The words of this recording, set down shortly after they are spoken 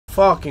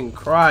fucking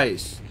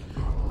Christ.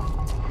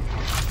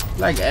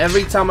 Like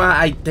every time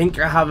I think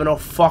I have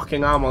enough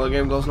fucking ammo, the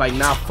game goes like,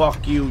 nah,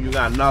 fuck you, you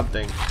got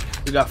nothing.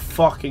 You got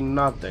fucking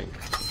nothing.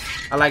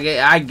 And like,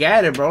 I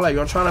get it, bro. Like,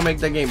 you're trying to make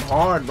the game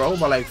hard, bro,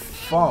 but like,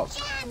 fuck.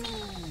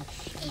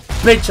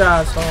 Bitch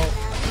asshole.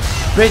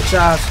 Bitch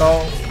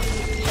asshole.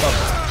 Fuck.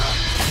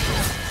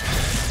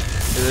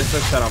 Dude, this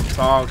is what I'm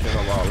talking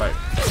about, like.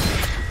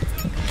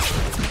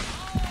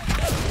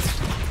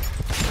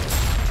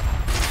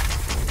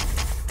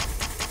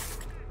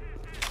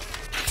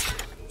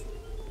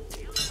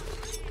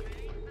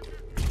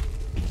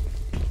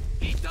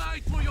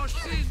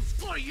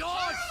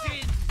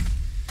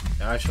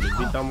 I actually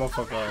beat that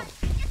motherfucker up.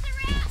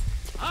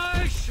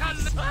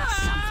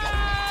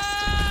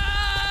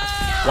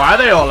 Why are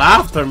they all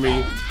after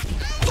me?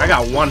 I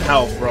got 1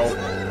 health, bro.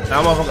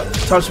 That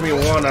motherfucker touched me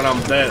 1 and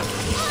I'm dead.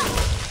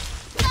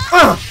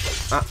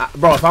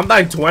 Bro, if I'm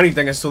dying to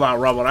anything, it's to that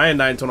rubber. I ain't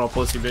dying to no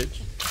pussy,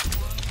 bitch.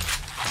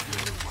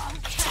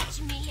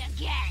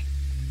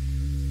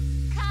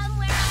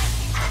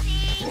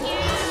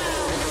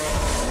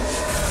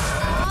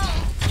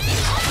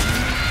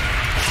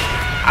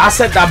 I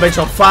set that bitch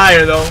on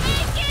fire, though.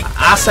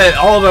 I set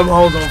all them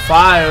hoes on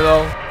fire,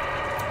 though.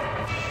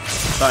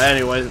 So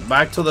anyways,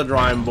 back to the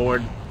drawing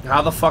board.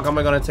 How the fuck am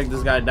I gonna take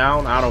this guy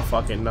down? I don't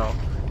fucking know.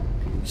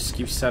 Just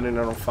keep setting it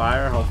on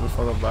fire, hoping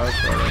for the best.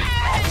 I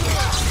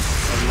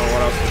don't know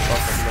what else to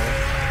fucking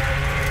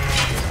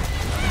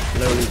do.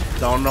 Literally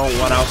don't know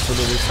what else to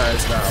do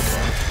besides that,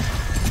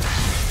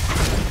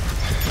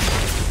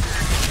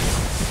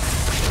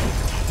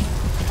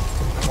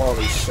 bro.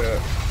 Holy shit.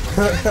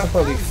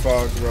 Holy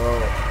fuck,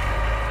 bro.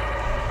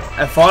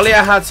 If only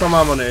I had some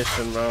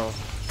ammunition, bro.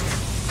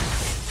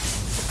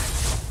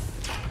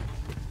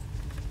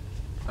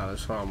 Nah,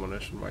 there's no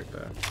ammunition like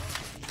that.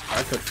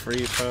 I could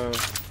freeze him.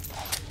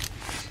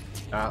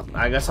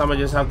 I guess I'm gonna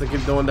just have to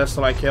keep doing this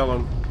till I kill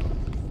him.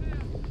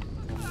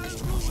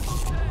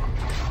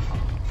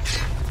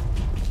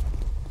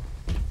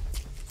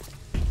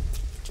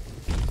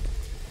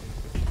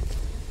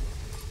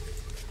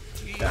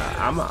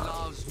 Yeah, I'm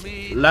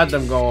let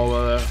them go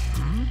over there.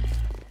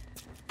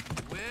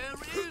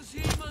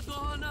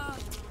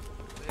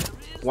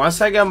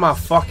 Once I get my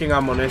fucking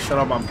ammunition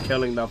up, I'm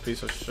killing that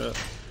piece of shit.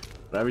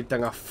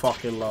 Everything I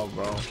fucking love,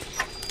 bro.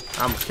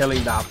 I'm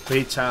killing that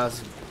bitch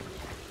ass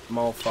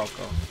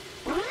motherfucker.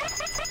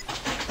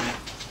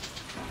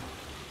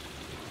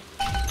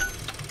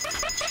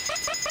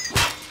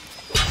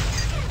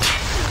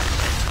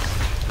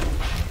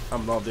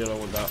 I'm not dealing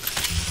with that.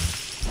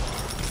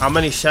 How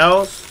many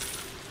shells?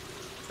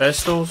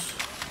 Pistols?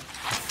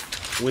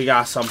 We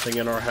got something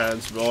in our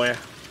hands, boy.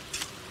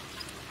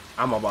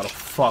 I'm about to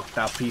fuck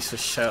that piece of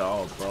shit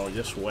up, bro.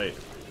 Just wait.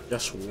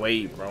 Just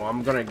wait, bro.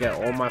 I'm gonna get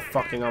all my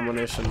fucking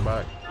ammunition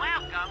back.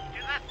 Welcome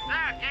to the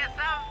Circus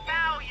of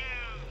Value.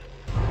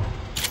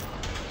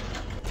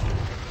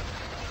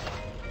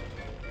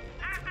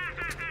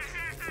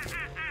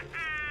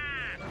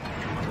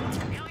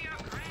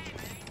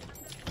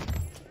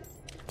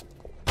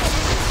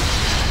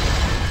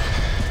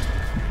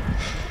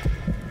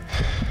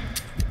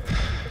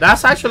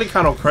 That's actually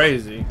kind of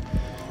crazy.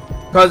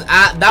 Because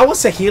that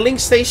was a healing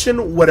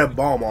station with a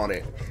bomb on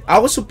it. I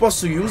was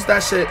supposed to use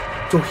that shit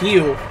to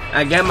heal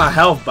and get my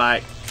health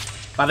back.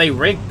 But they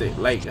rigged it.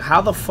 Like, how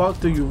the fuck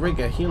do you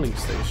rig a healing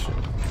station?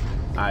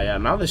 Ah, yeah,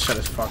 now this shit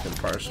is fucking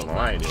personal.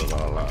 I ain't even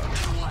gonna lie.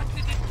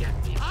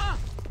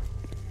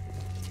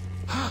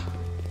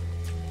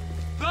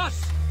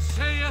 Thus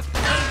saith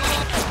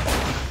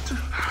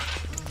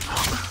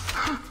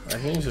I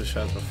think you should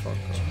shut the fuck up.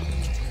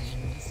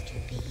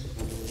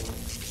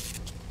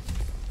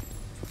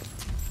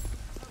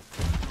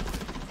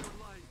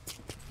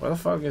 Where the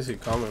fuck is he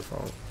coming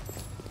from?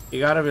 He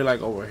gotta be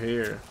like over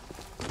here.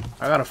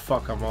 I gotta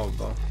fuck him up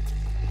though.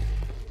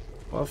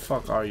 What the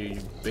fuck are you,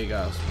 you big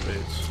ass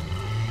bitch?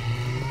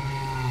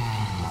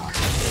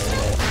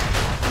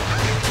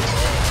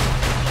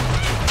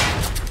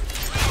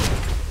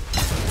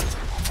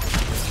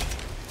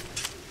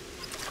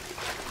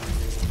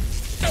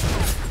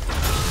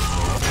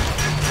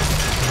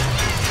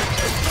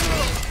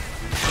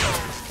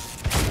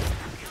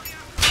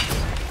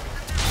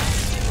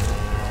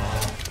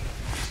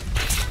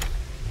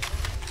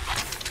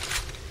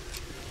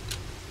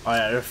 Oh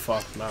yeah, you're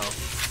fucked now.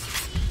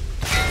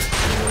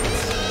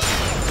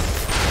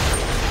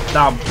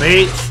 Now,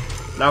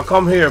 bitch. Now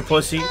come here,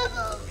 pussy.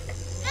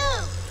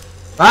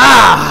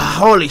 Ah,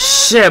 holy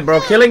shit,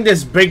 bro. Killing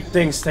these big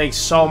things takes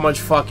so much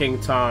fucking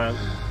time.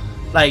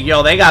 Like,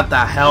 yo, they got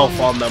that health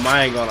on them.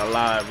 I ain't gonna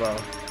lie, bro.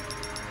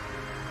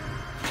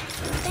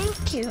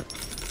 Thank you.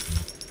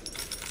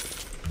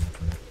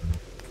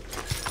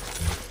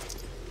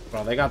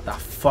 Bro, they got that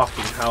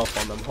fucking health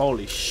on them.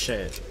 Holy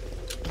shit.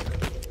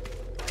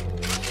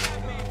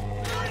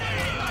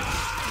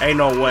 Ain't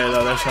no way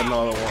though, there's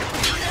another one.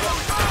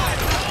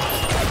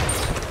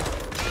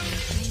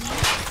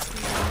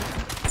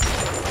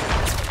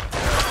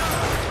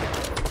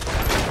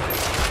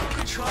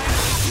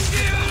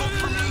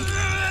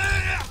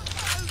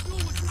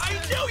 I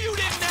knew you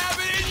didn't have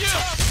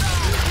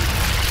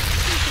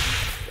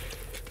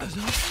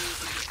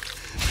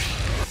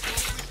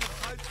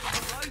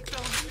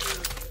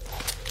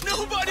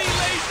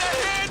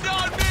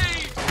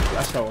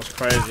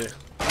crazy.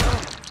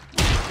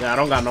 Yeah, I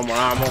don't got no more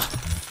ammo.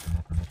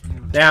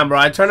 Damn, bro,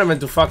 I turned him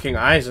into fucking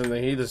ice and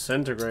then he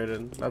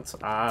disintegrated. That's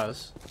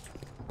ass.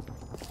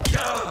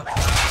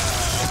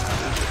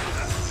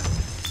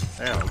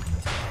 Damn.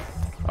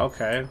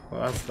 Okay,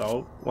 well that's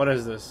dope. What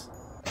is this?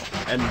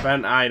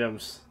 Invent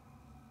items.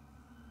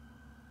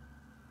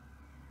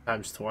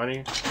 Times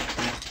 20.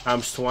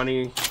 Times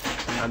 20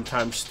 and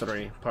times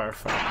 3.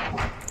 Perfect.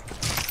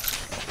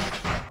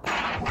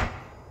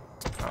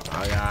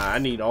 Oh yeah, I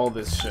need all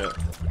this shit.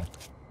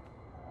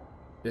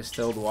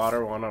 Distilled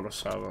water, 1 out of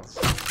 7.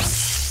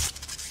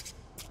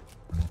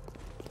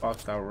 Fuck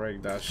that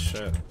rig, that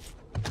shit.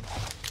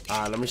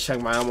 Let me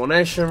check my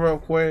ammunition real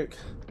quick.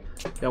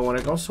 Yeah, when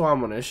it comes to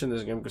ammunition,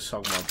 this game could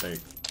suck my dick.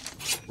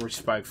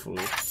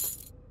 Respectfully.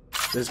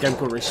 This game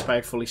could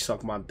respectfully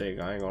suck my dick.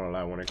 I ain't gonna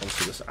lie when it comes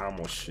to this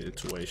ammo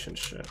situation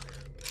shit.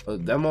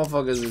 But them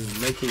motherfuckers is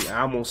making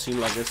ammo seem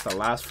like it's the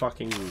last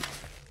fucking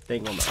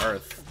thing on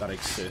earth that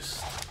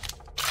exists.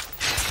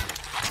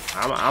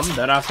 I'm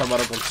dead ass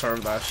about to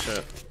conserve that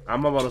shit.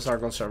 I'm about to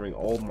start conserving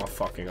all my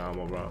fucking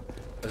ammo, bro.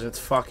 Cause it's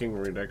fucking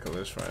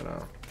ridiculous right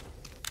now.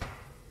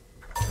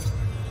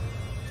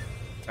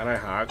 Can I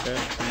hack it?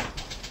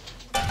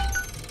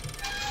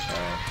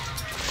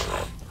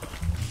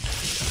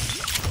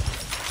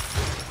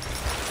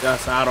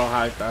 Yes, I don't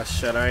hack that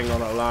shit, I ain't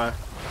gonna lie.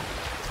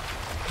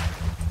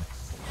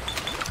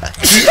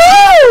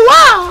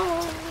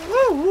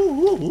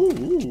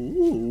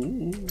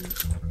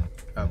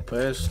 A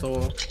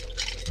pistol.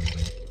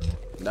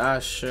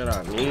 That shit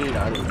I need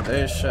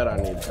this shit, I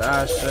need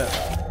that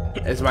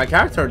shit. Is my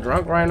character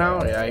drunk right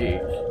now? Yeah,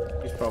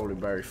 he's probably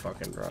very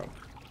fucking drunk.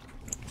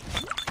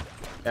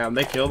 Damn,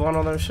 they killed one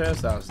of them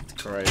shits? That was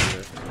crazy.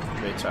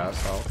 Bitch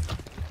asshole.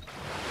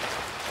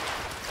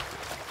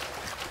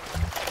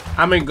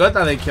 I mean, good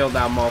that they killed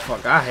that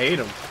motherfucker. I hate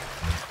him.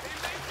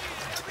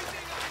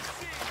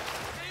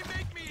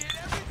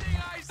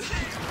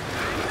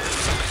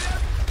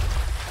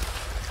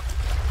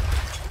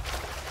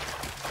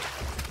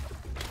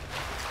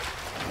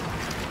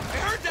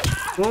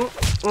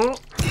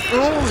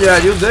 Yeah,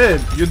 you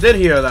did. You did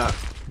hear that.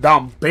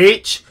 Dumb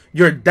bitch.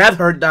 Your dad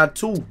heard that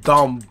too,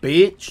 dumb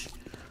bitch.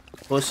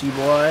 Pussy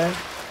boy.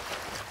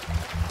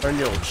 Turn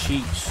your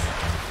cheeks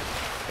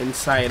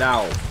inside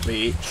out,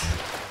 bitch.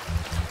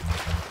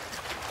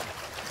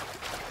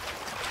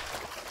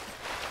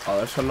 Oh,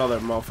 there's another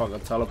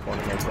motherfucker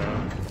teleporting up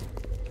there.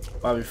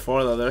 But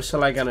before though, there's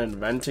like an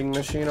inventing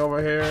machine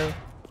over here.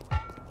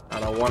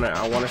 And I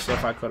wanna see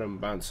if I could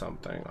invent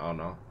something. Oh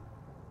no.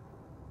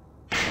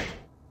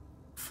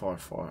 4.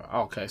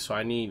 Okay, so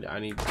I need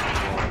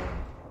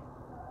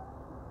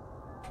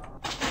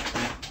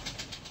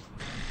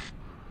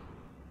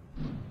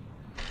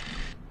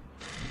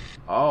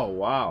oh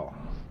wow.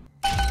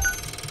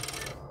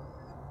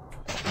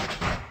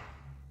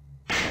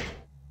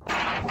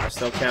 I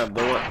still can't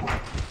do it.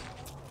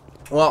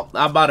 Well,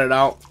 I bought it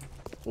out.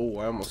 Oh,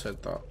 I almost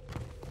hit that.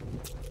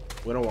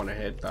 We don't want to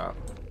hit that.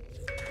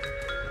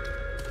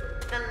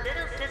 The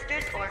Little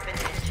Sisters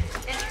Orphanage.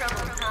 In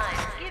troubled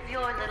times, give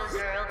your little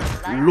girl the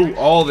loot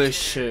all this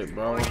shit,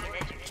 bro.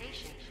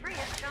 Education free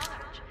of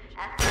charge.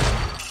 After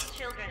all,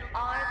 children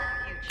are the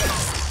future.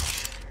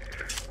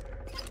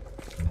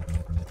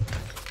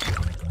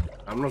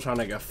 I'm not trying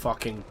to get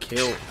fucking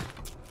killed.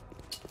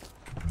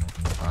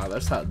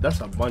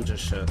 That's a bunch of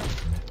shit.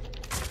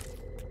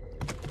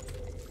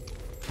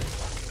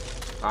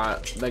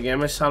 The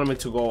game is telling me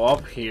to go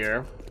up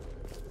here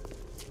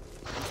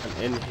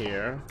and in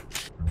here.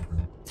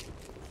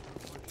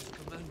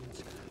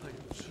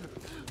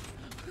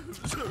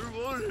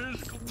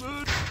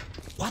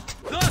 What?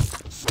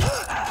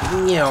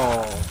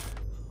 Yo,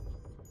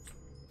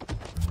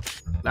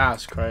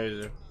 that's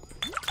crazy.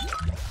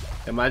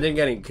 Imagine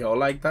getting killed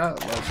like that.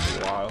 That's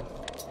wild.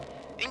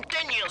 In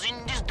 10 years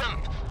in this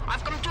dump,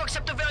 I've come to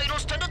accept a very low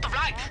standard of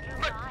life.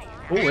 But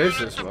who is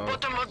this at the man?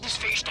 bottom of this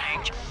fish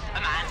tank, a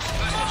man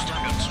with no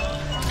standards.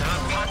 The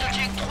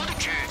prodigy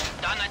introduction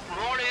done at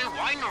Morley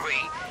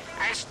Winery.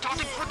 I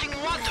started putting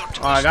water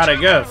to I got a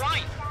gift.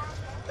 wine.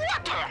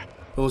 Water.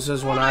 Who's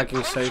this one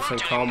acting safe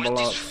and calm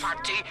below?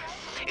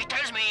 He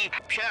tells me,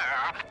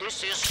 Pierre,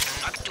 this is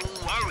not to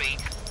worry.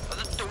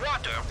 The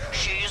water,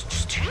 she is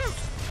distilled.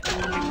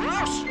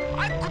 Gross.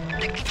 I could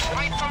take it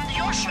right from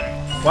the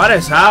ocean. What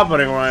is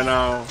happening right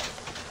now?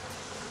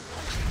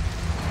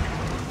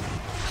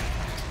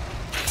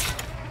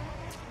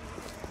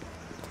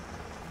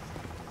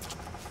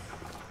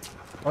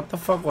 What the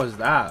fuck was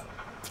that?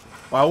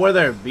 Why were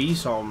there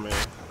bees on me?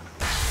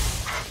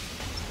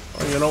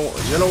 Oh, you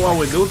know what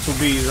we do to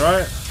bees,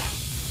 right?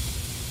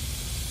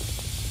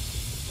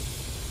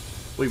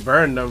 We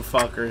burned them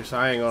fuckers,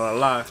 I ain't gonna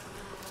lie.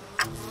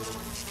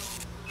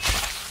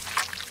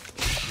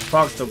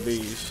 Fuck the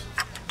bees.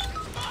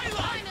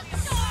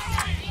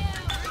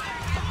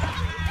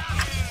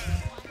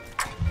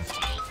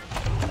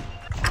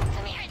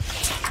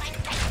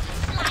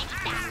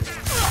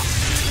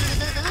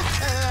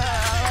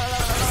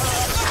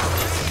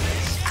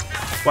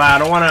 Wow, I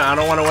don't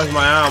wanna waste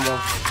my ammo.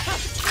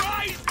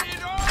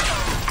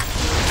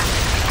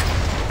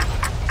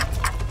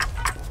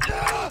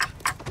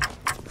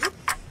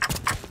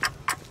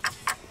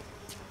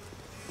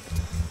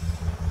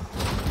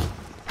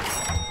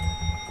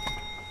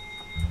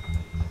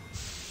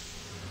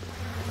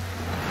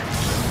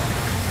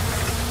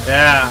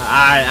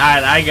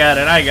 I get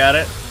it. I get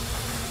it.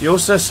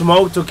 Use the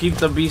smoke to keep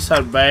the beast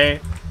at bay,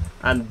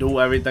 and do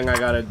everything I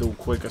gotta do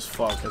quick as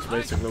fuck. That's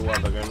basically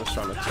what the game is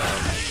trying to tell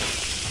me.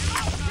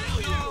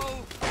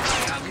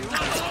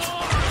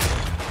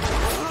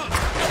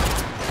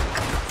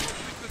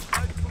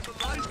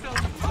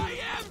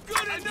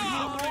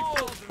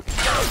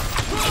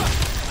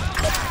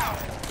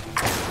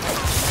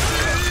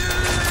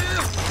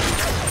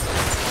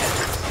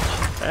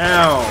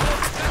 Damn.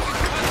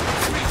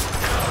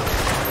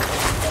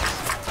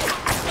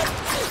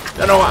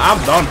 You know what? I'm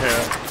done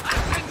here.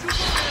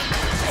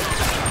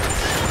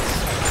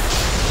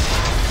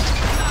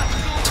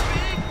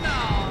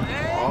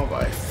 Oh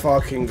my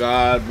fucking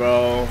god,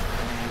 bro.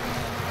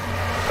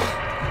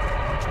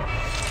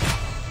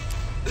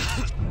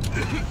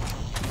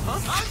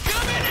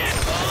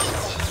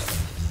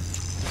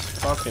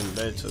 Fucking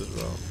bitches,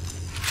 bro.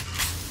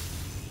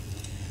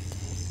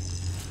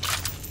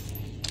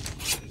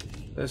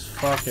 This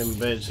fucking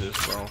bitches,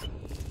 bro.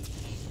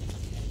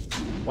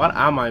 What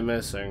am I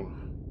missing?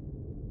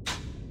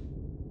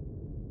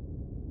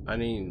 I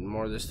need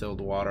more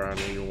distilled water. I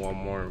need one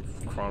more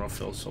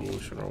chronofill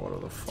solution or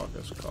whatever the fuck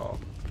it's called.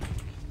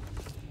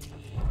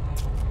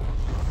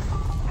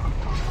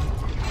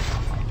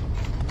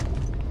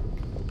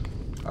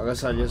 I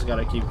guess I just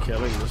gotta keep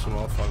killing these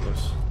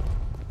motherfuckers.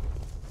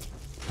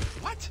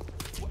 What?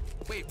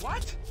 Wait,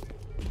 what?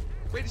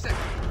 Wait a second.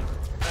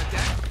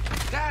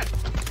 Dad!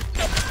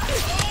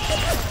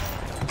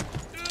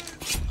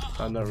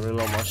 Time to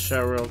reload my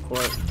shit real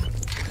quick.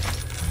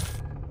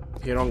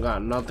 You don't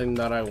got nothing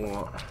that I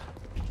want.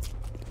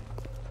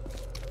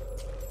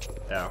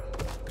 Yeah.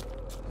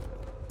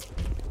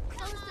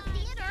 Close the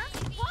theater?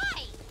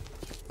 Why?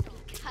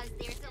 Because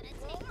there's a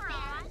war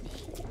on.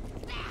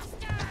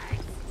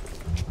 Bastards!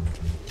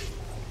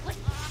 Put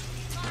off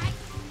my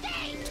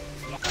face!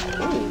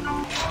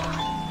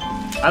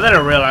 I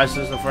didn't realize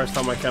this the first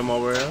time I came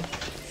over here.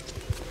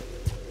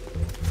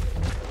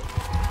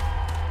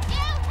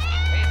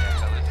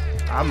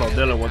 I'm not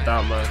dealing with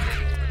that, man.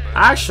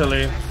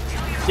 Actually,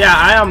 yeah,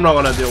 I am not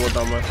gonna deal with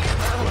that, man.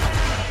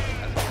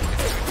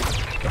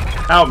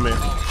 Help me.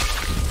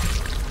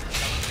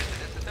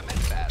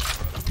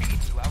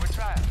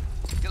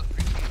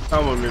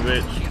 Come with me,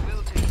 bitch.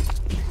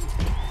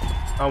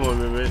 Come with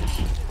me, bitch.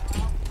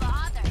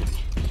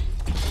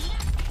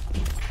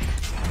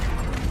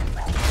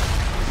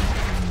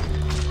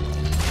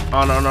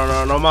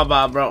 Oh, no, my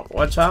bad, bro.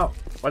 Watch out.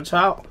 Watch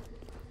out.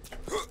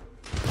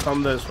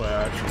 Come this way,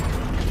 actually.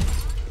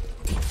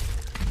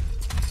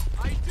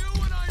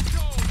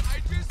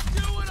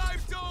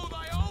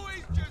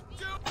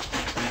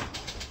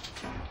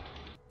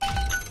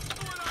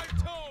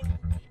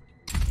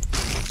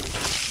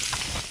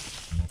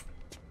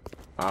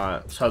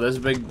 Alright, so this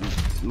big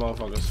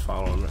motherfucker's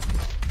following me.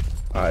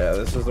 Alright, yeah,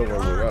 this is the one we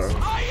got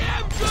him. I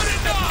am good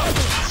enough!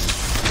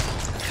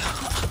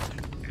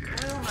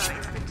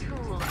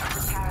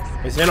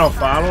 Is he not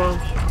following?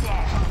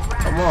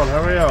 Come on,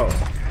 hurry up.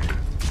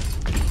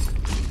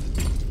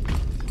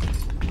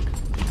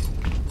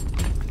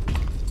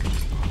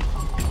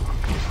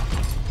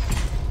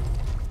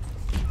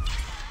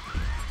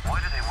 Why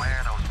do they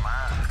wear those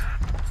masks?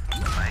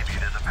 Maybe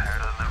there's a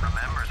part of them that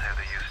remembers how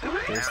they used to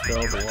be. He's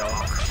still the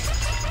wall.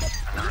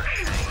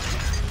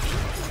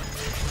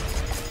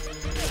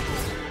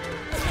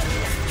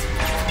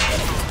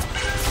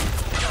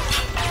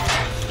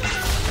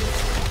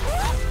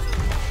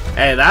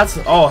 Hey, that's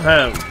all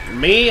him.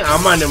 Me,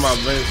 I'm minding my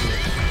business.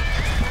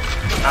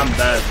 I'm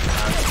dead.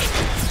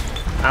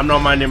 I'm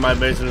not minding my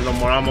business no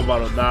more. I'm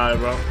about to die,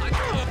 bro.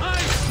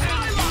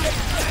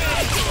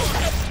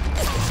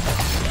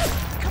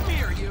 Come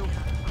here, you.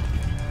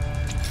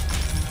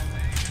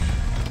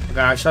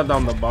 Okay, I shut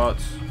down the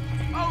bots.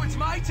 Oh, it's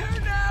my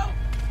turn now?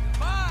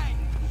 Fine.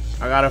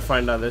 I gotta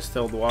find that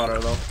distilled water,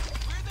 though.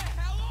 Where the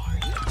hell are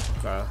you?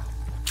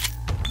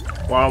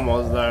 Okay. We're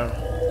almost there.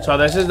 So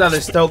this is the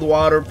distilled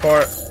water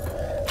part.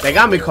 They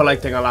got me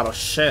collecting a lot of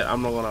shit,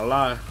 I'm not gonna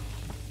lie.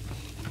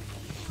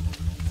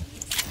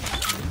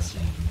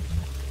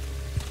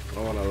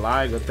 I'm not gonna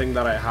lie, good thing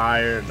that I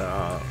hired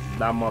that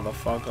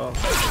motherfucker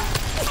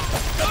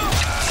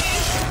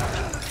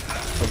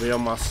to be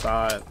on my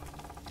side.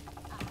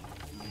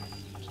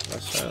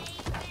 That's it.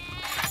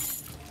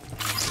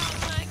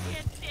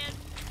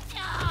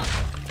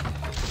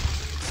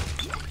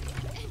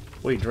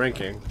 We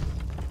drinking.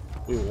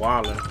 We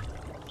wildin'.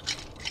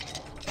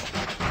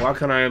 What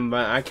can I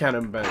invent? I can't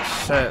invent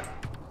shit.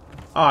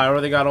 Oh, I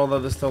already got all the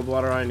distilled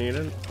water I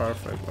needed.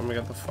 Perfect. Let me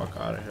get the fuck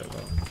out of here,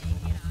 though.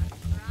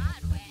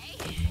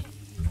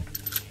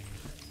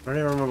 I don't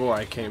even remember where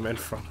I came in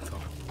from, though.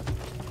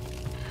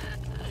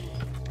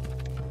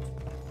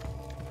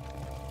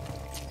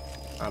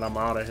 And I'm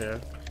out of here.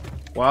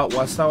 Well,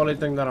 what's the only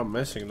thing that I'm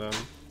missing, then?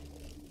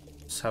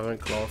 7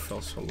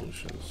 chlorophyll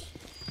solutions.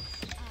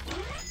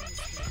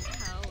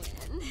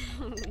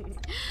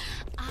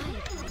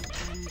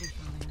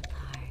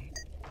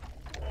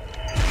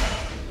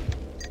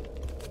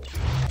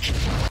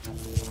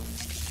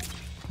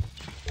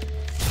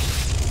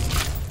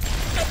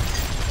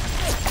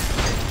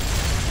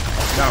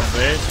 down,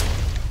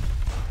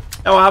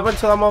 bitch. Yo, what happened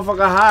to that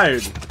motherfucker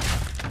hired?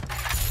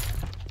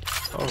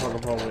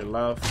 Motherfucker probably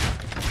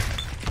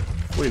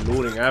left. We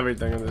looting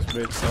everything in this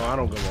bitch, so I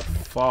don't give a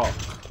fuck.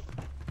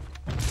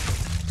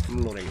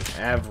 I'm looting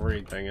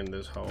everything in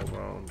this hole,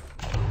 bro.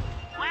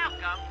 Welcome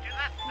to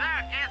the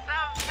circus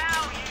of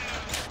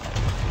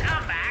value.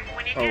 Come back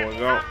when you Oh, get we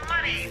go. some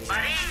money,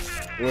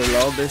 buddy.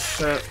 Reload this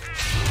shit.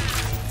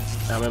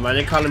 I mean,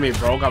 imagine calling me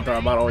broke after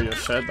I bought all your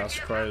shit. That's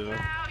crazy.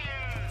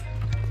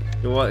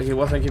 He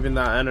wasn't keeping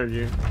that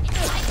energy.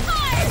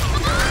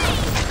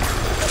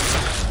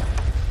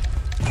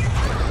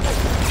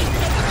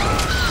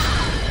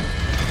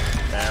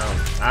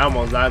 Damn, I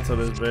almost died to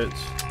this bitch.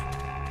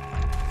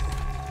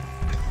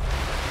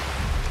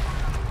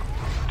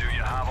 Do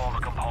you have all the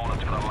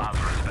components for the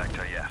Laser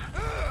Inspector yet?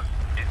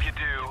 If you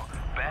do,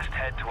 best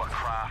head to a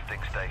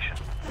crafting station.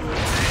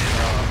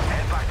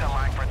 Head back to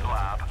Langford's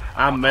lab.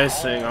 I'm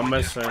missing.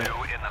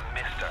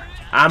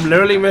 I'm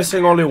literally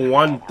missing only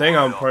one thing,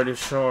 I'm pretty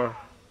sure.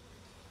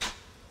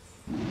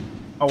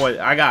 Oh wait,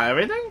 I got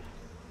everything?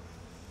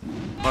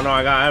 Oh no,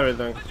 I got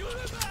everything.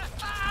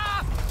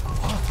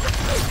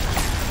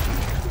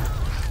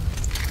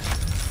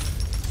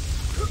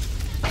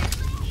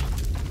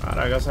 Alright,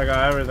 I guess I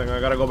got everything. I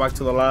gotta go back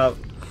to the lab.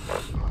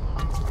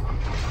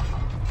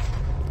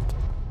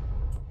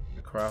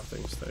 The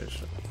crafting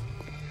station.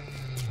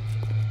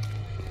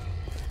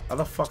 How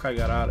the fuck I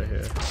got out of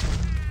here?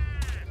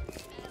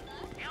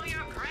 Feel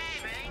your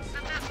cravings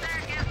in the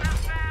circus of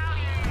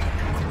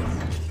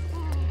value.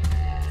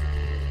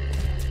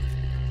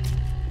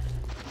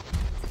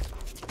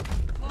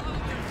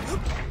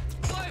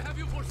 Why have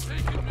you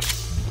forsaken me?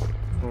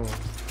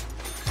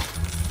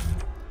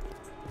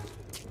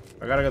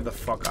 I gotta get the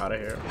fuck out of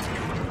here.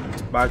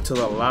 Back to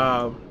the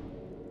lab.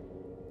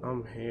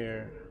 I'm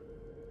here.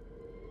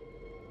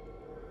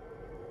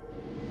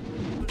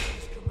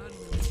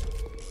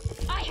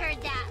 I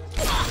heard that.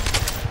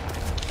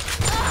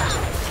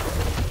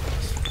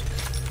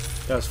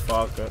 Just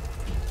fuck it.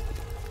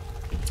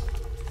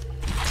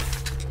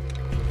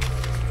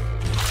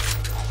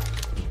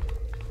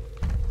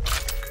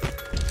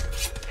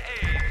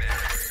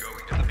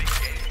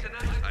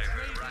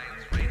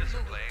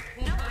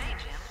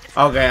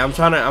 Okay, I'm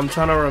trying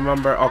to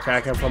remember. Okay,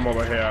 I came from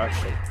over here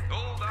actually.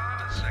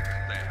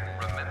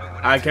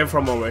 I came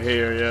from over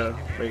here, yeah.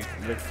 Big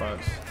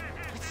fuss.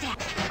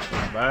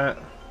 That.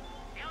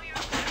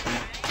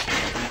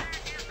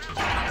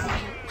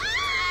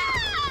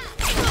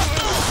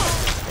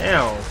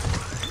 Damn.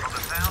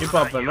 Keep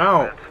up and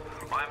out.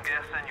 I'm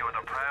guessing you're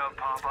the proud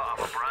papa of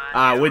a brand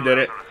Ah, new we did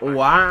it. Laser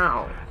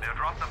Wow. Inspector. Now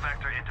drop the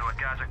vector into a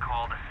gadget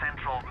called the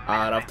Central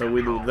Alright, after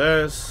we do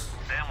this,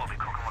 Then we'll be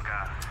cooking with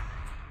gas.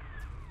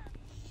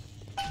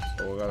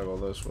 so we gotta go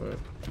this way.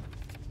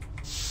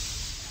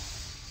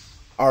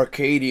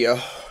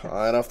 Arcadia.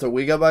 Alright, after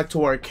we get back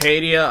to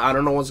Arcadia, I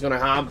don't know what's gonna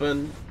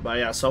happen. But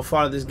yeah, so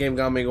far this game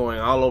got me going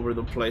all over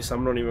the place.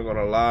 I'm not even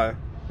gonna lie.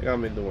 It got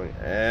me doing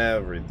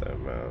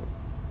everything, man.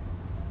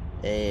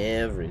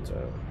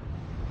 Everything.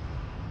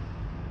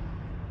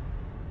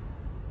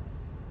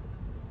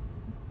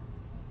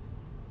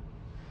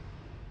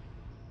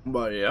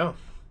 But yeah.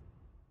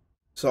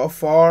 So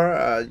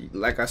far,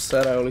 like I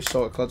said, I only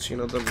saw a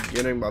cutscene at the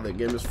beginning, but the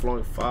game is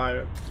flowing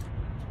fire.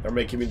 They're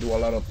making me do a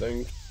lot of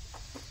things.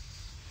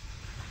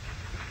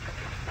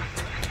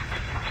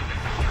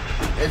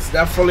 It's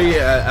definitely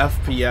a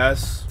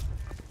FPS.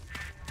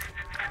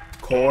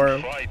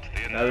 Core.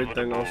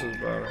 Everything else is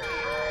better.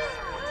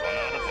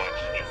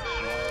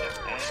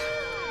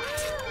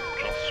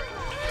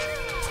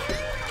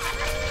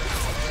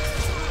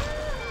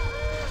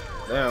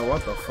 Damn,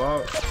 what the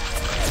fuck?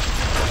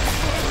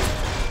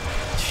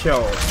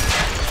 Yo.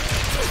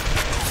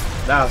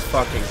 That's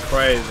fucking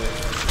crazy.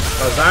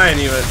 Cause I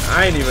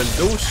ain't even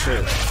do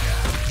shit.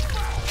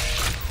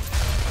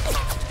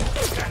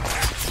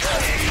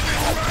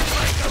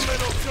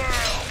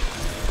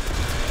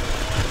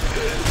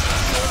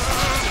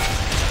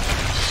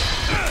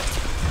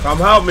 Come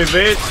help me,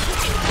 bitch.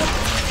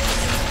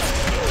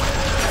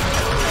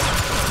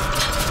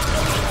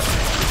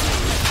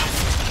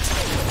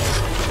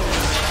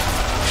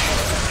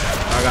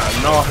 I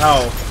got no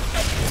help.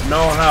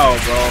 No help,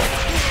 bro.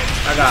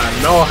 I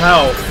got no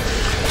help.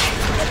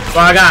 But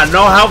I got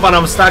no help and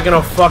I'm stuck in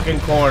a fucking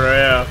corner,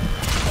 yeah.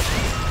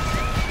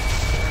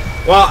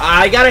 Well,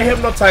 I gotta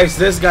hypnotize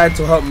this guy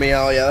to help me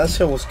out. Yeah, that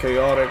shit was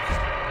chaotic.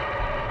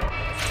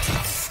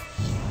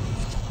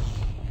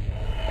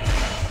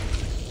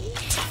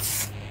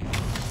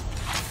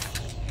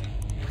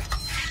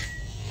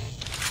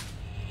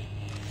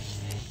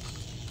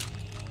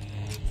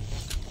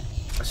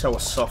 That shit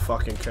was so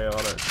fucking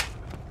chaotic.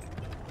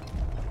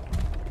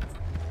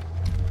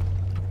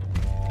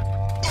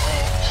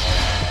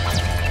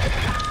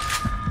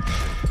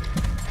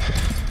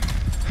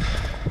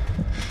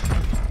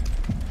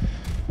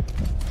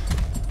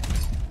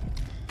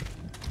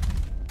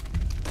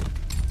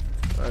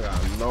 I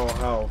got no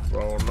health,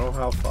 bro. No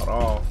health at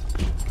all.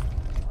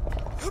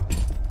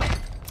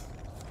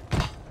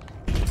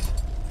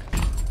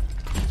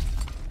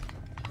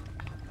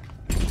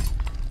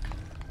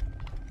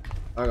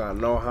 I got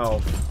no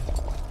health.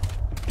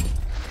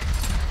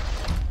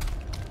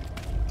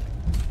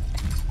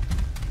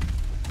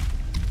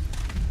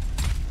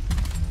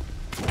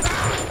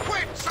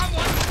 Quick,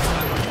 someone!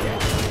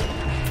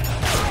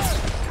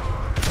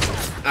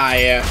 Ah,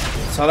 yeah.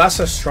 So that's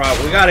a strap.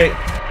 We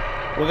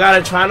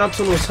gotta try not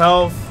to lose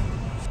health.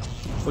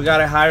 We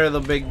gotta hire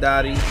the big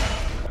daddy.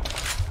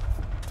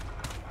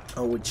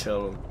 Oh, we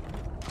chillin'.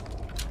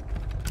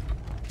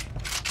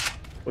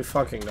 We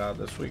fucking got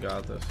this. We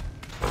got this.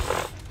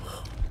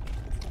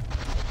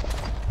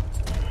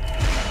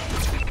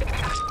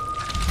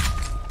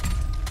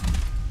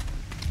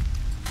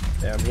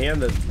 Damn, he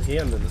ended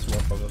this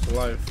motherfucker's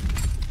life.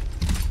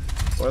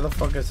 Where the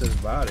fuck is his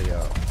body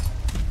at?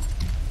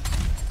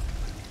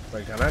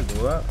 Wait, can I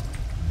do that?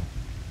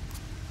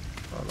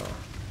 Oh no.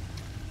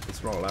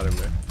 It's not letting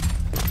me.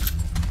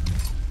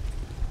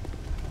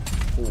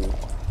 Ooh.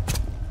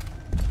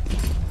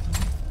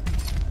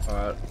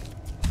 Alright.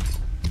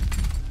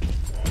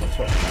 That's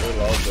what we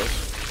love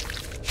this.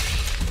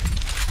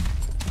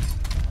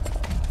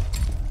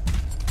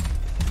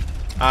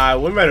 Alright,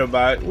 we made it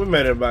back. We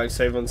made it back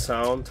safe and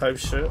sound type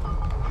shit.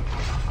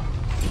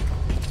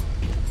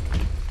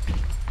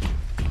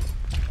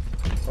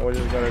 We're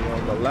just gonna go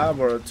in the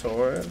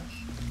laboratory.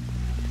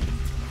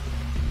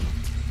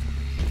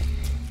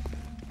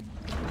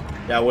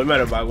 Yeah, we made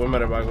it back. We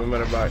made it back. We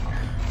made it back.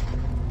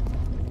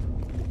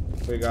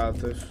 We got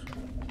this.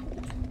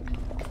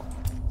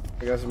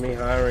 I guess me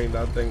hiring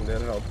that thing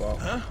did help out.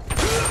 Huh?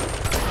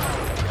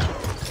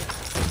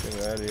 Fucking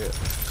idiot.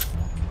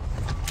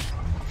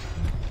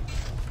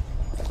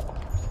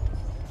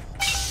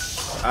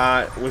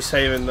 We're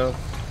saving them.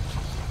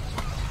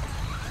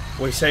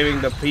 We're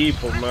saving the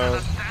people,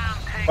 man.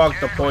 Fuck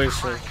the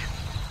poison.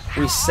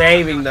 We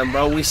saving them,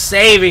 bro. We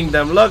saving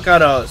them. Look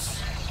at us.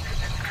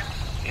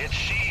 It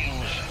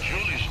seems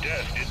Julie's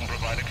death didn't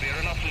provide a clear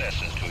enough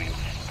lesson to you.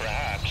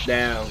 Perhaps.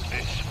 Damn.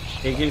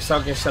 He keeps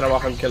talking shit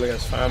about him killing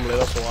his family.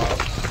 That's wild.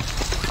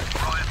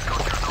 Ryan's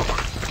got your number.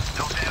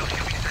 No doubt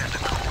he'll be sent to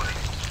company.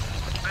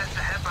 It's best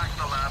to head back to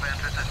the lab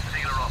entrance and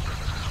seal her up.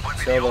 Might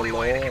be the only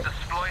way to keep the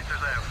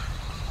splicers out.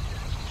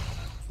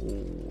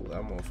 Ooh,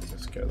 that motherfucker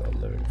scared the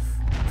living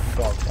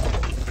fuck out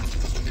of me.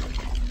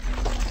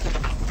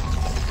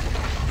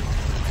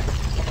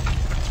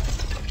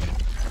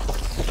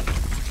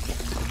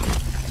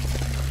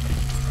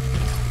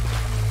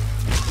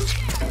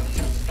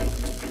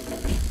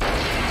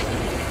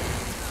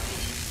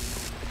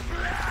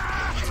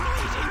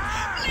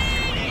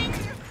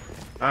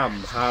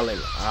 I'm howling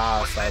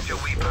ass out Your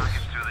this wee place.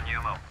 package through the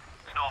pneumo.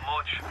 It's not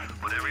much,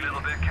 but every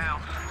little bit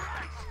counts.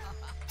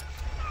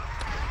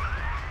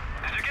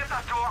 Did you get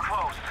that door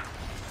closed?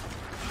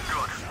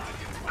 Good.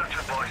 That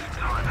should buy some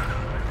time.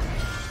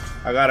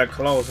 I gotta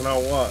close. Now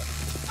what?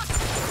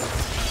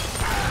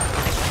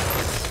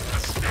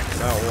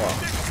 Now what?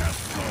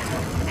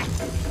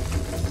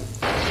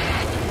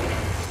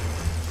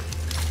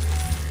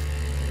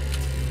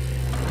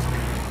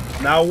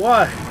 Now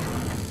what?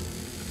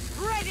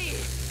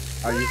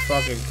 Are you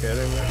fucking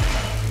kidding me?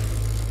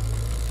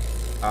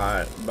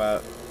 Alright,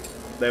 but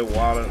they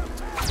wanted.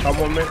 Come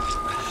with me.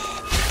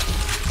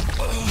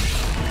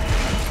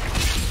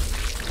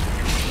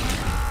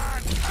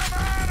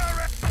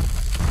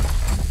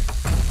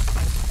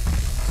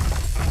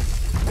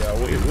 Yeah,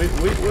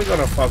 we're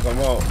gonna fuck them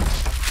up.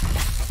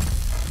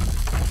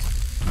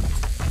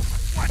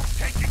 What's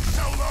taking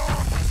so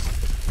long?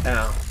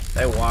 Damn,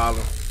 they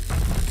wildin'.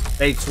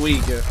 They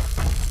tweaking.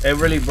 They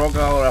really broke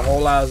out a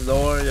whole ass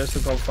door just to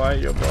come fight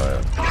your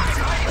boy.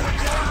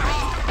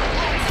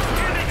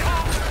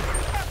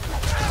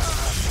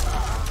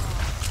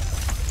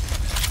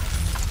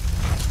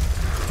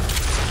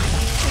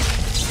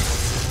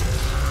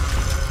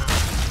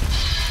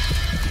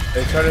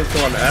 They turned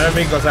into an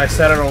enemy because I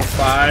set it on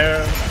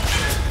fire.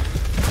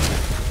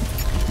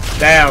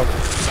 Damn,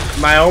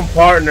 my own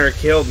partner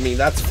killed me.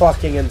 That's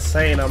fucking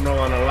insane, I'm not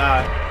gonna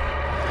lie.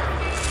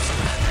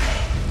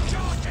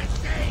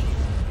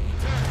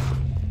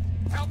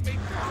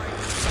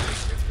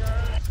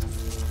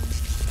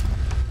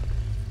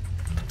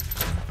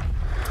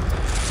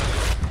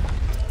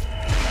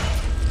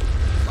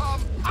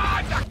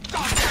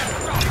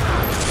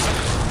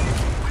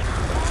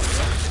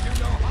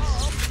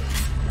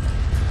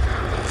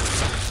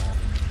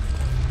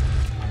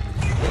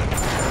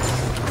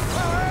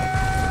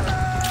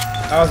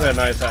 That was a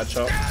nice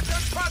headshot.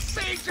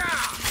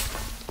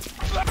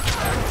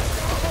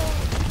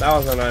 That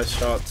was a nice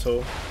shot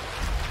too.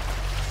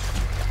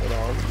 You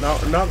know,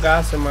 not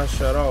gassing my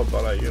shit out,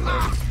 but like, you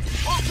know,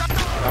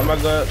 I'm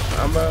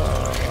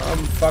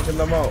fucking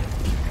them out.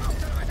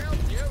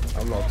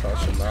 I'm not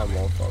touching that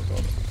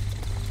motherfucker.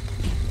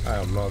 I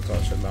am not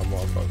touching that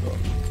motherfucker.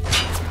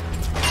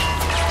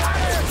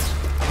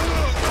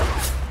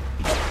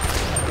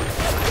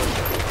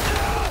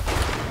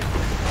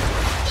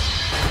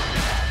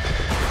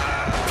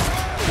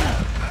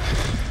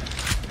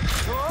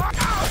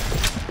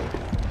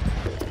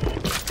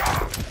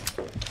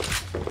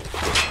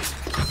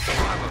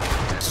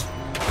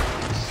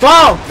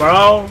 Fuck,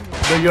 bro!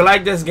 Do you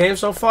like this game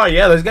so far?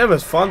 Yeah, this game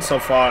is fun so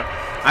far.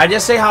 I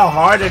just say how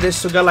hard it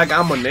is to get like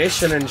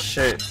ammunition and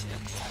shit.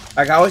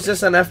 Like how it's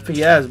just an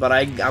FPS, but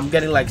I'm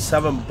getting like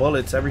 7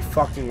 bullets every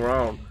fucking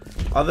round.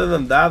 Other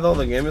than that though,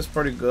 the game is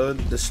pretty good.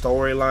 The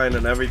storyline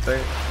and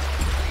everything.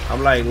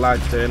 I'm like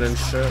locked in and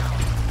shit.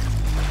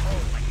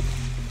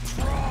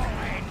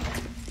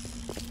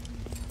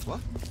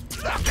 What?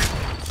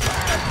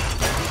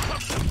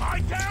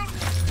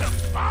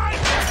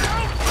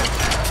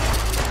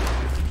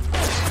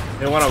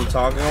 You know what I'm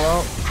talking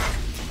about?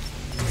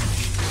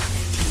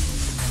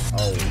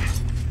 Oh.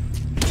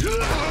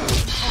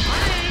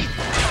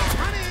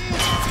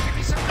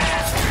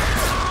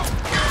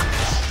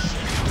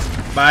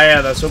 But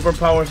yeah, the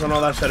superpowers and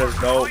all that shit is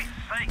dope.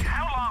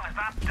 How long is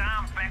that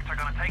damn vector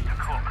gonna take to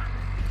cook?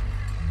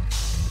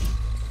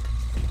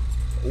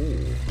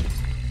 Ooh.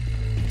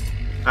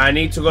 I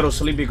need to go to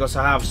sleep because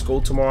I have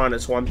school tomorrow and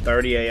it's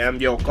 1:30 a.m.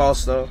 Yo,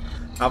 Costa,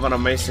 have an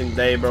amazing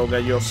day, bro.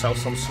 Get yourself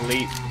some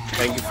sleep.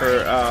 Thank you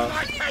for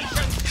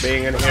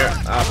being in here.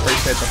 I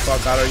appreciate the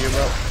fuck out of you,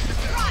 bro.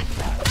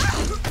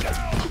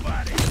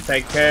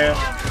 Take care.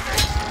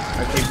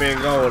 I keep being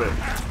going with it.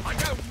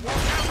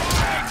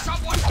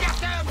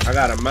 I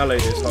gotta melee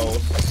these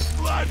hoes.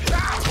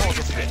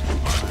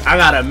 I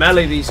gotta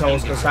melee these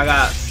hoes because I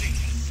got.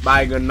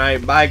 Bye, good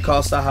night. Bye,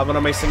 Costa. Have an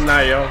amazing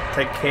night, yo.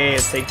 Take care.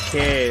 Take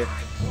care.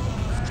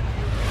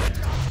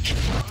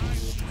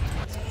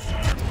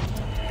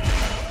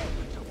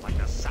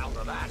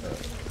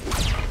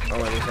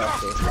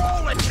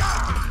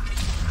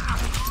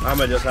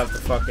 I'ma just have to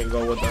fucking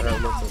go with the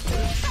helmets and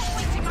shit.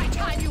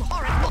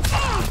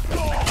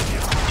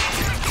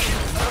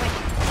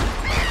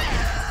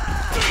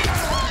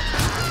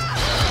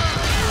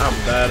 I'm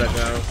bad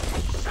again.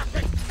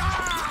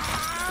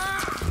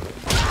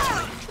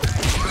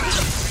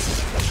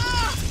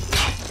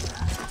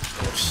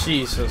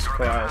 Jesus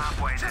Christ.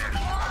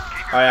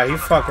 Oh yeah, he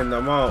fucking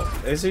them out.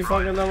 Is he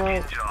fucking them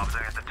out?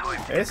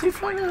 Is he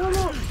fucking them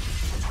out?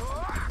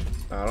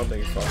 Nah, I don't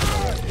think he's fucking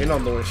them out. He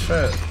not doing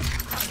shit.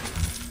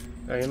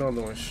 Yeah, he not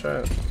doing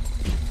shit.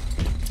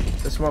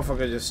 This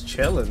motherfucker just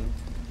chilling.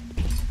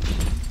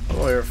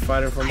 Oh, you're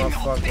fighting for my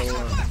fucking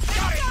life.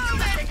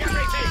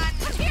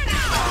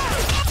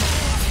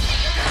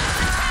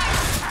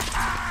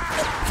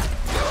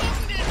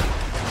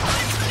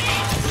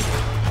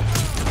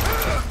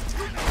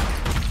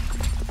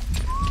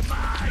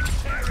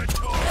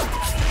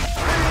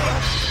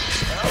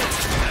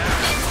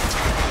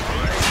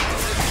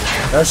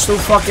 There's 2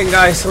 fucking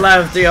guys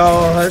left,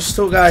 yo. There's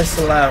 2 guys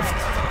left.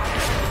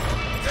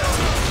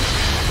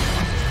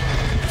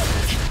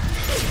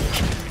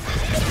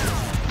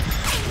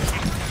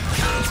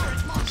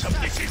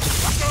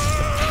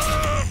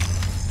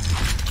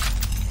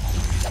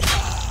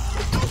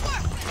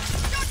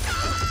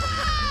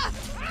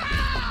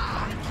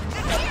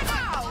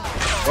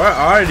 Where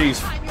are these?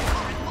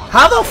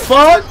 How the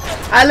fuck?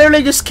 I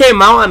literally just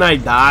came out and I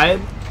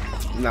died.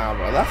 Nah,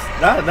 bro,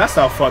 that's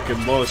all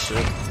fucking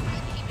bullshit.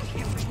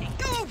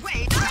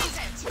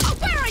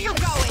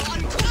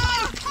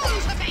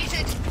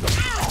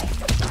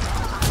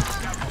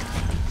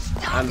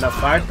 And the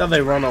fact that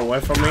they run away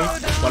from me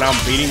when I'm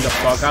beating the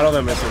fuck out of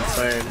them is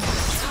insane.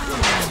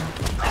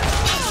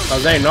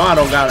 Cause they know I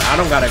don't got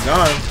a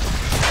gun.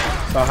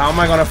 So how am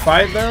I gonna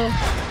fight them?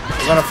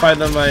 I'm gonna fight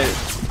them by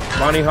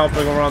bunny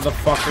hopping around the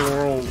fucking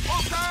room.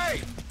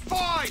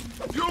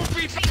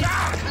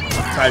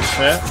 Type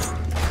shit.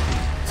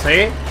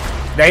 See?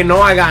 They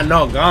know I got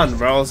no gun,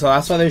 bro. So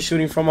that's why they're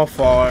shooting from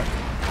afar.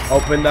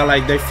 Hoping that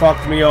like they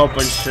fucked me up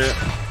and shit.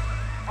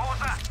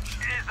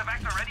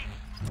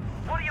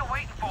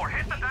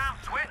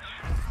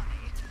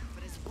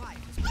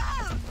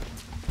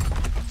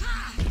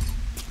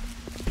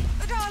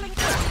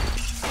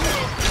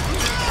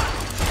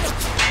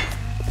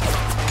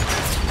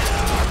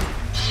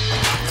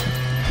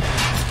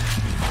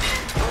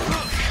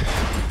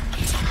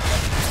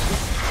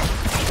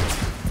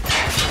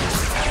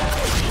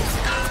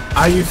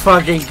 Are you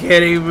fucking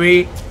kidding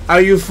me?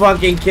 Are you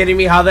fucking kidding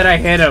me? How did I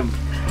hit him?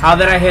 How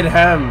did I hit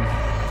him?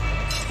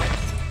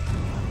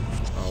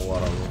 Oh,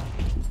 whatever.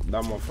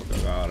 That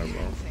motherfucker got him,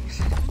 bro.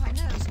 My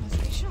nerves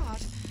must be shot.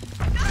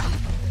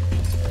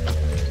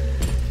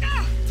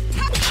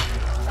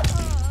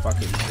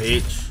 Fucking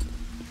bitch.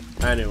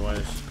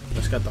 Anyways,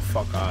 let's get the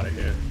fuck out of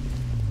here.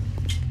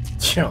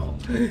 Yo,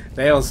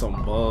 they on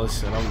some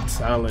bullshit, I'm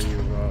telling you,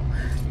 bro.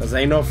 Cause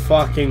ain't no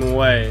fucking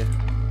way.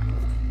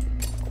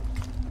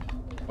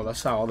 Oh,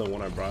 that's the other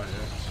one I brought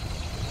here.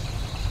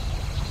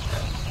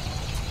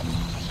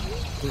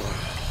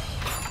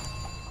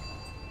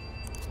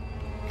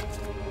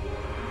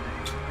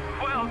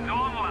 Well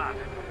done, lad.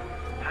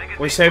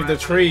 We saved the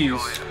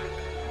trees.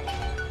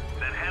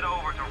 Then head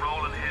over to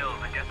Rolling Hills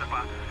and get the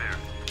bathysphere.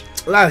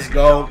 Let's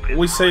go.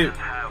 We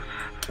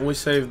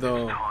saved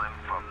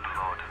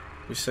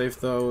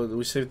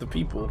the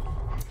people.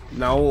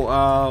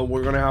 Now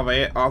we're gonna have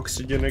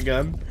oxygen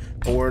again,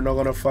 but we're not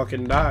gonna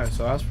fucking die.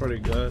 So that's pretty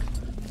good.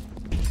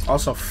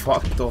 Also,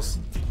 fuck those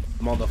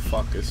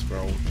motherfuckers,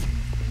 bro.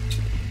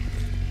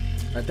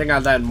 I think I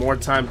died more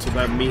time to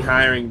them, me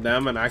hiring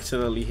them and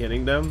accidentally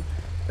hitting them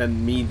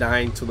than me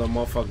dying to the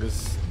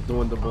motherfuckers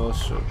doing the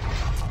bullshit.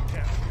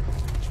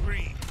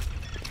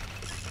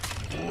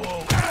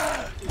 Whoa.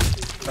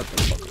 Shut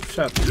the fuck up.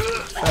 Shut the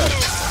fuck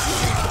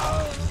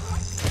up.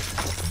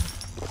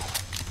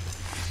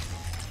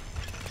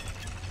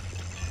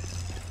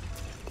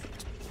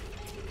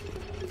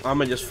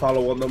 I'ma just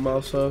follow what the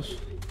mouse says.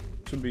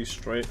 Should be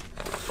straight.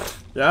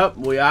 Yep,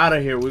 we out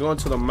of here. We're going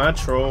to the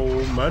metro.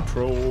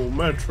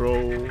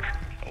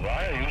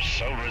 Why are you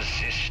so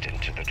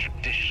resistant to the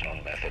traditional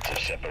methods of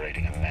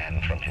separating a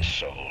man from his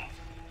soul?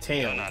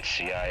 You're Damn. not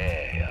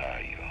CIA,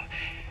 are you?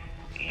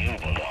 You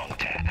belong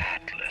to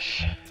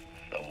Atlas,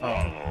 the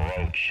one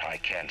roach I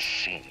can't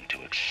seem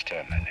to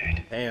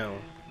exterminate. Damn.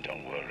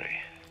 Don't worry.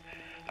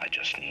 I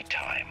just need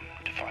time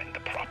to find the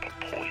proper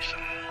poison.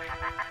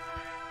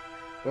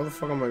 Where the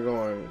fuck am I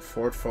going?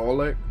 Fort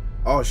Frolic?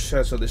 Oh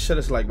shit, so this shit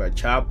is like by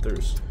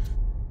chapters.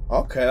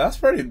 Okay, that's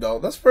pretty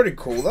dope. That's pretty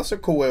cool. That's a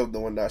cool way of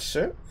doing that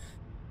shit.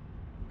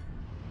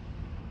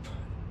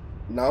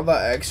 Now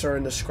that X are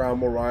in the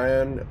scramble,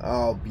 Ryan,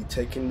 I'll be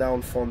taking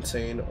down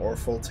Fontaine, or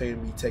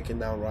Fontaine be taking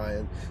down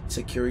Ryan.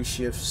 Security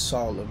Chief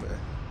Solomon.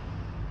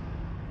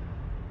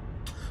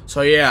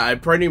 So yeah, I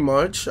pretty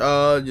much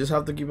just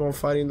have to keep on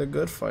fighting the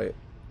good fight.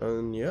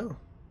 And yeah.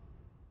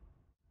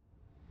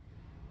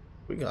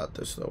 We got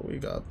this though, we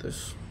got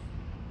this.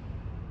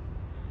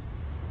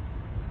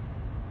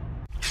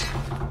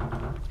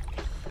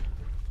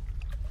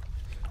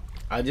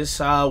 I just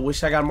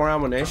wish I got more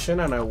ammunition,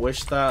 and I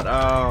wish that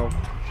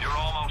You're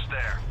almost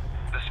there.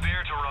 The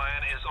sphere to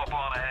Ryan is up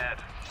on ahead.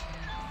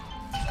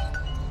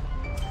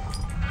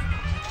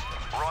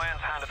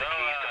 Ryan's handed the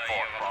keys to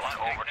Fort Frolic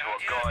over to a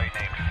guy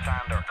named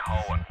Sander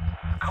Cohen.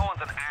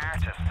 Cohen's an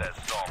artist, says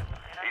some.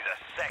 He's a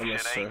let me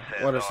Section 8, see.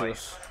 says What is I.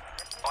 this?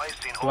 I've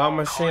seen Slot all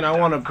machine? kinds I of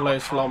want to play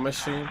close slot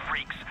machine.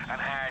 freaks and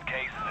hard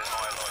cases in my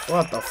life.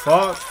 What the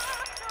fuck?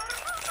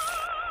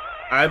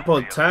 I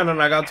put 10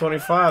 and I got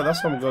 25.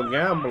 That's some good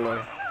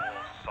gambling.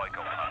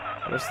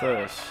 What's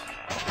this?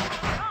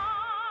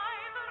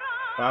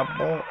 Trap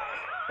bolt,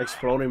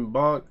 exploding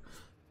bug,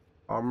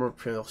 armor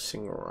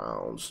piercing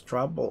rounds,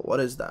 trap bolt. What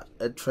is that?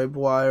 A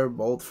tripwire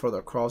bolt for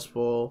the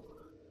crossbow.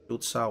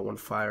 Shoots out when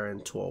fire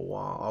into a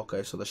wall.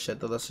 Okay, so the shit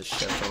that does a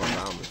shit ton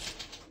of damage.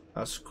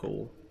 That's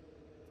cool.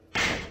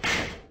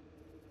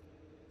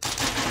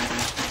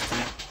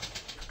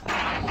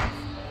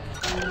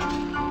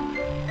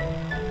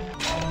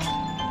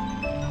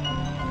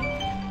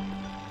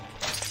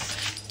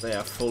 They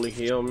have fully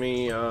healed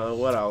me.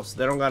 What else?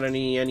 They don't got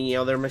any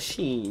other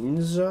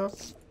machines.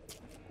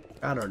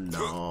 I don't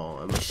know.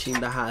 A machine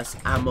that has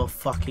ammo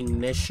fucking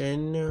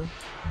mission.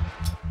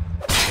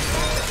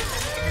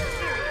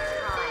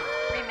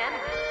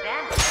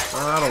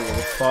 I don't give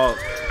a fuck.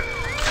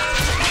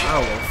 I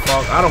don't give a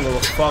fuck. I don't give a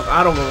fuck.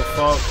 I don't give a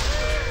fuck.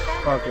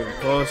 Fucking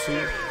pussy.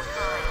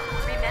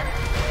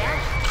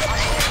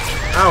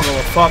 I don't give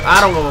a fuck.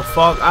 I don't give a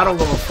fuck. I don't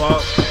give a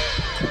fuck.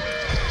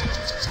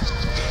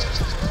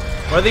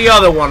 Where the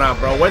other one at,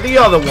 bro? Where the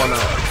other one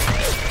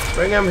at?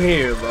 Bring him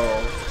here,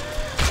 bro.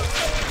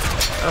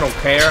 I don't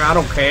care. I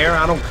don't care.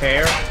 I don't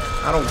care.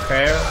 I don't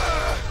care.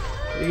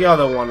 Where the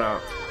other one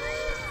at?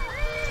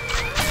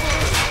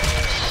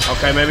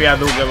 Okay, maybe I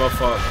do give a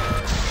fuck.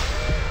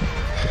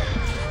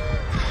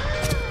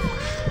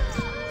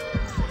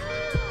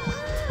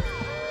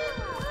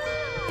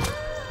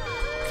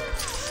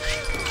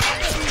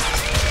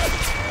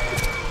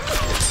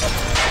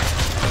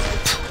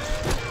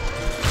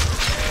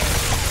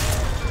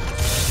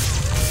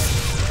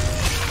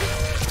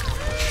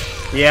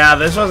 Yeah,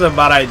 this was a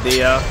bad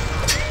idea.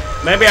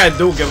 Maybe I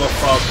do give a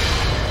fuck.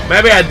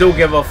 Maybe I do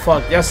give a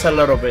fuck. Just a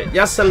little bit.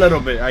 Just a little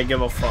bit. I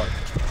give a fuck.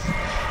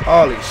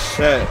 Holy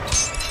shit.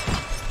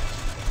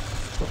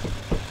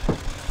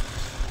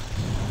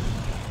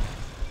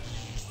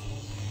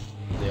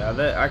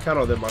 Yeah, I kind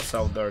of did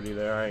myself dirty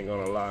there. I ain't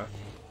gonna lie.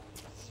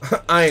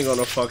 I ain't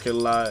gonna fucking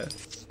lie.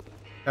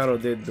 Kind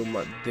of did do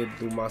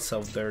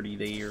myself dirty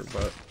there,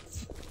 but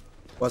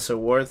was it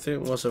worth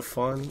it? Was it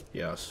fun?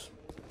 Yes.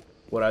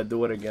 Would I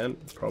do it again?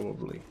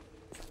 Probably.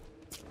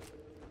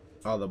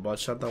 Oh, the butt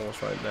shotgun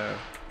was right there.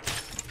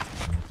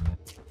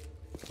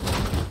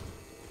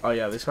 Oh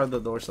yeah, these are the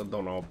doors that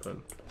don't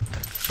open.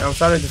 I'm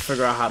starting to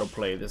figure out how to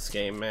play this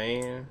game,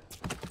 man.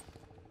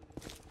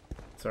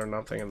 Is there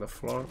nothing in the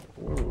floor?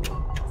 Ooh.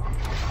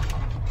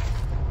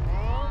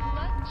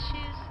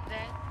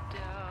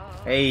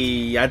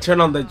 Hey, I turned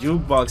on the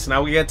jukebox.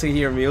 Now we get to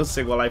hear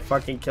music while I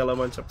fucking kill a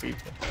bunch of people.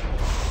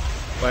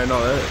 Wait,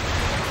 no,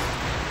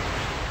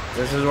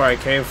 this is where I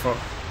came from.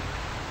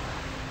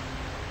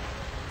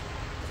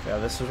 Yeah,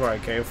 this is where I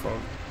came from.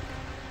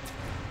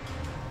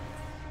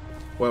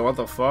 Wait, what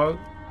the fuck?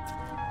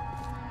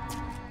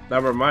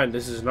 Never mind,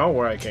 this is not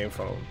where I came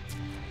from.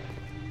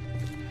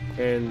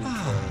 And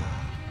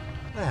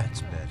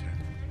that's better.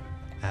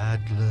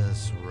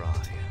 Atlas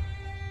Ryan.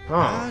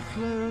 huh.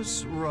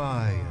 Atlas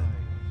Ryan.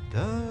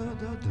 Da,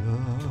 da,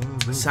 da,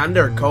 da,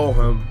 Sander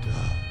Cohen.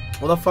 da.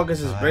 What the fuck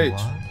is this bitch?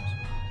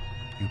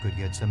 you could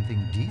get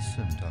something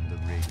decent on the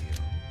radio.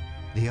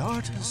 The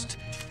artist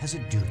has a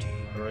duty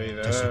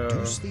to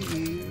seduce the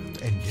ear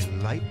and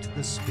delight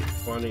the spirit.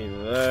 Funny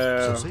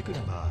there. So say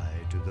goodbye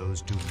to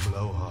those two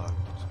blowhards.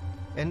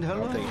 And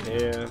hello Nothing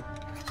here.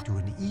 to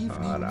an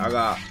evening. I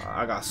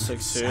got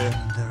 6 here.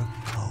 Sander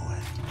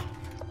Cohen.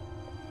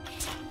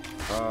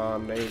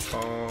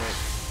 Napalm.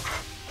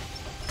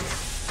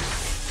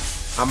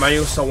 I might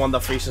use the one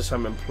that faces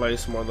him in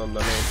place more than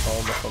the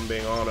napalm, if I'm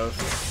being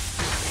honest.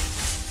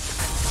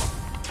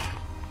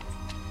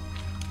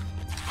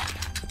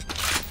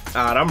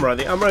 Alright, I'm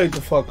ready. I'm ready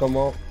to fuck him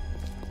up.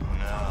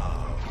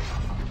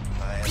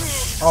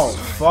 Oh,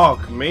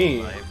 fuck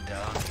me.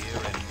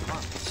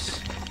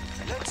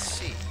 Let's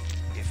see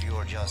if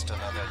you're just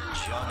another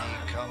Johnny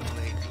come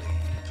lately.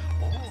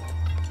 Or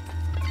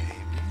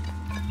maybe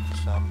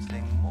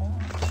something more.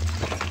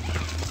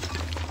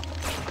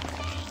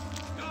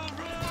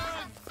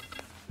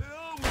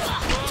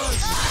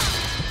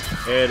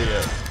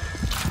 Idiot.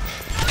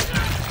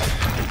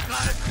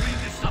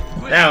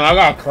 Damn, I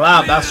got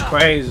clapped. That's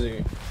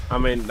crazy. I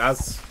mean,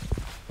 that's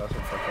a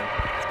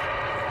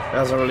fucking.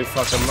 Doesn't really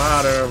fucking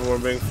matter if we're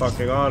being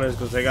fucking honest,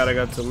 because they gotta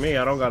get to me.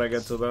 I don't gotta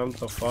get to them.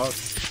 The fuck?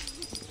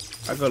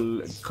 I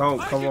could come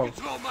on,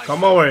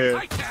 come over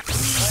here.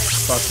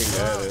 Fucking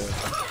idiot.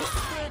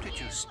 Where did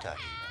you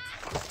study?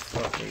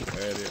 Fucking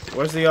idiot.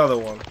 Where's the other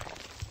one?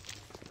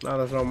 No,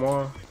 there's no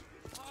more.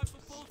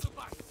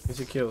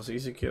 Easy kills.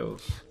 Easy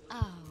kills.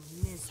 Oh,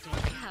 Mr.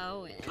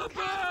 Cohen.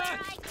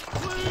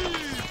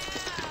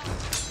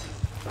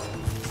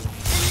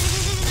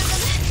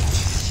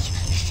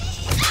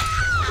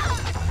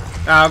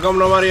 How come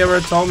nobody ever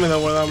told me there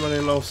were that many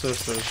low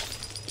sisters?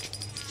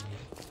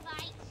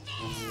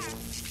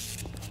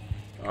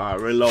 Alright,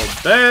 reload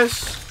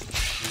this.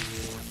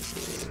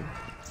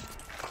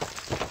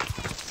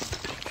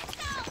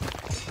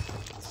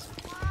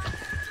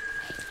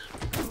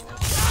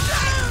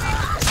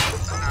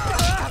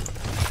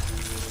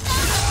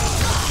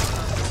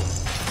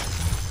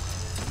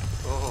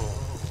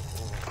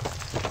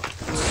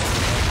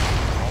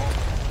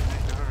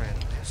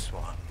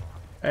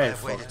 Hey,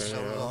 I've waited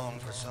so long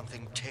for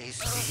something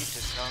tasty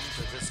to come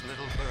to this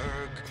little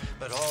burg,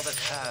 but all that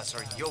pass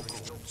are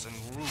yokels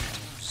and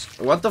ruse.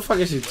 What the fuck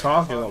is he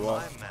talking about?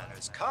 My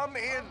manners. Come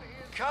in!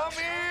 Come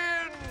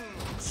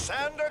in!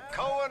 Sander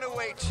Cohen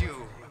awaits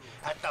you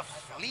at the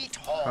Fleet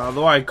Hall. How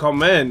do I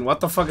come in? What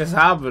the fuck is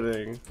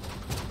happening?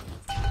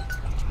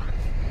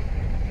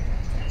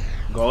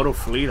 Go to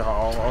Fleet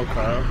Hall,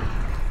 okay.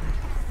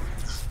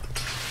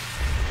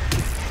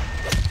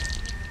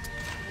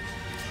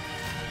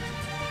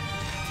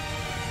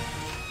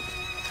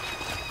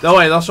 No,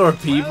 wait, those are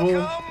people?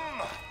 Welcome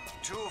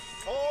to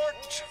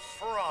Fort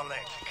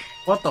Frolic.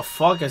 What the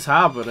fuck is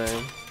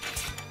happening?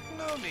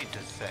 No need to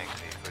thank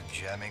me for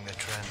jamming the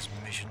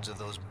transmissions of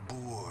those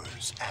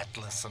boors,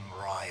 Atlas and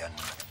Ryan.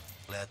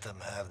 Let them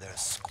have their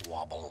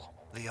squabble.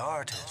 The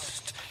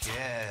artist,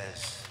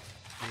 yes,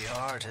 the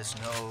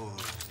artist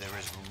knows there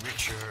is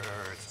richer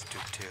earth to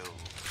till.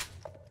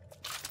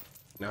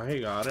 Now he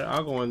got it.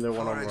 I'll go in there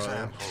when I'm For running.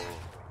 example,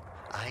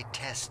 I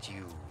test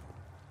you,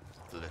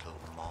 little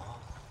moth,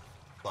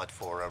 but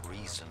for a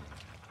reason.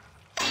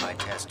 I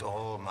test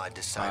all my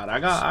disciples. God, I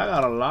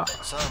got a lot.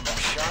 Some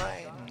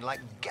shine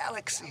like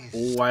galaxies.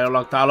 Ooh, I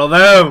unlocked all of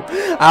them.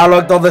 I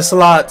unlocked all the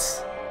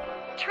slots.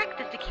 Trick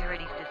the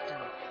security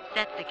system.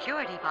 Set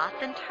security bots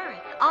and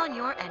turrets on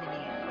your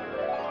enemies.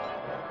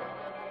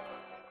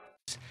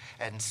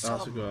 And That's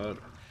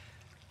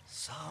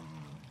some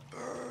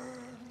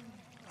burn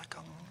like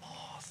a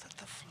moth at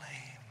the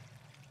flame.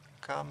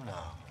 Come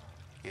now,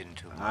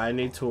 into I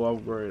need to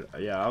upgrade.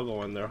 Yeah, I'll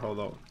go in there. Hold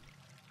on.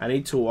 I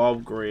need to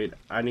upgrade.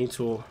 I need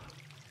to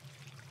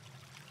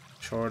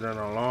shorten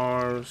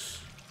alarms.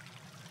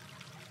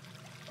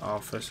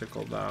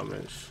 Physical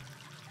damage.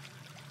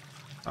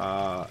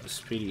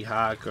 Speedy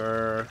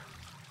hacker.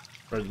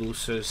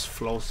 Reduces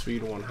flow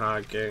speed when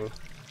hacking.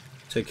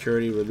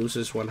 Security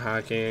reduces when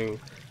hacking.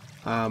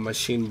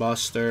 Machine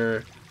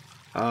buster.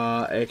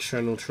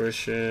 Extra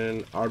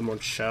nutrition.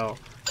 Armored shell.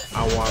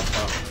 I want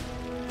that.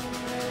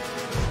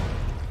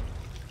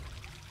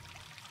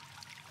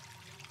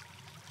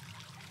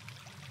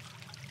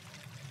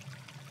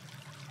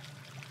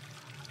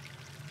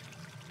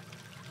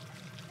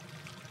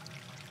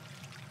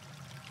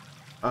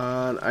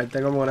 And I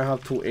think I'm gonna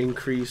have to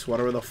increase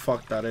whatever the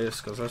fuck that is,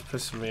 because that's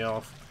pissing me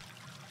off.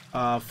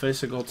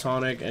 Physical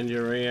tonic,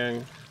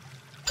 engineering.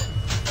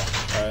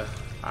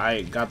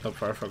 I got the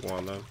perfect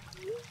one then.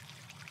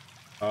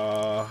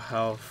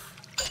 Health.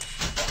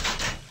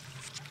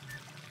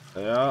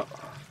 Yeah.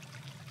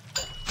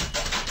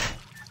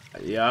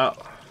 Yeah.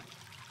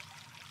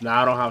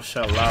 Now I don't have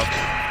shit left.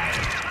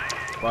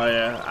 But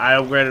yeah, I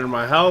upgraded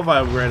my health,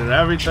 I upgraded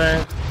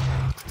everything.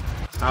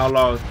 How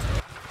long?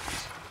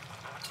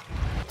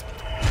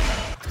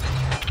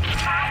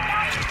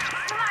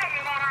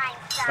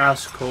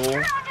 That's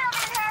cool.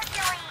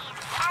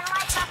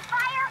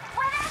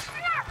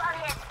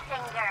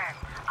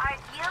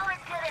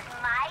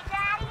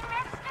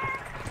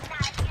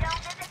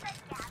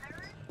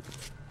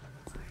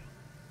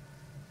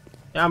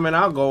 Yeah, I mean,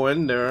 I'll go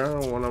in there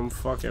when I'm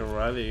fucking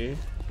ready.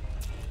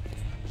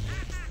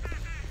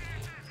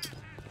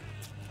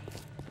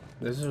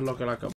 This is looking like a